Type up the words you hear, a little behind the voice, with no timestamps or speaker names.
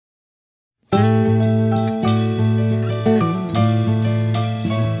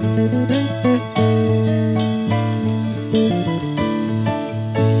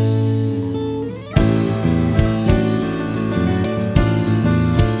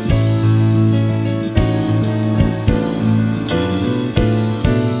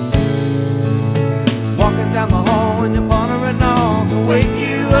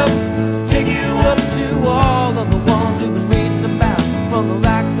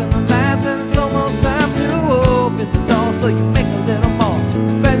in the night, and it's almost time to open the door so you make a little more.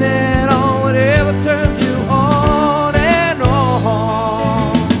 Spend it on whatever turns you on and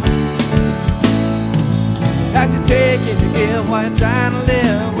on. As you take and you give while you're trying to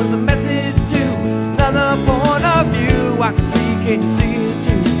live with a message to another point of view. I can see, can you see it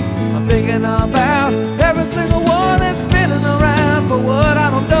too? I'm thinking about every single one that's spinning around for what I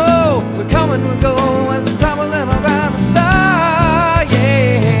don't know. We're coming, we go, and we're tumbling around the star,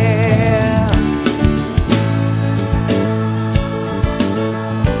 yeah.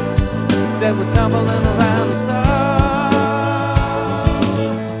 Said we're tumbling around the star.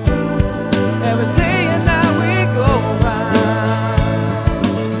 Every day and night we go around.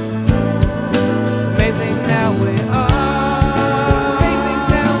 Amazing now we are.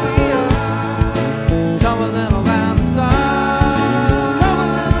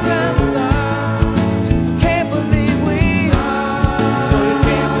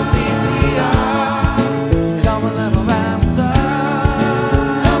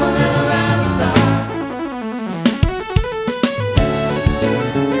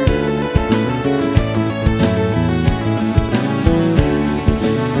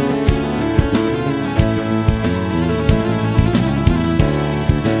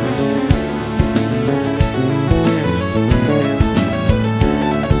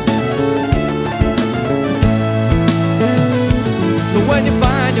 When you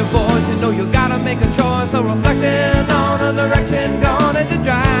find your voice, you know you gotta make a choice. A reflection on a direction gone as you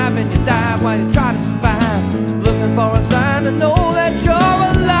drive, and you dive while you try to survive. Looking for a sign to know that you're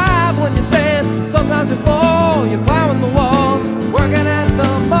alive. When you stand, sometimes you fall. You're climbing the walls, working at the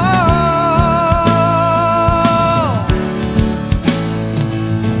mall.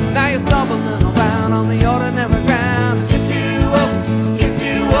 Now you're stumbling around on the ordinary ground. It shifts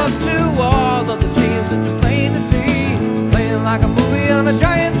you up to all of the dreams that you're plain to see. Playing like a movie on a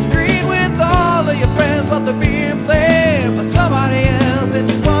giant screen with all of your friends, but they're being played by somebody else. And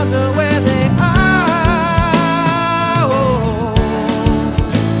you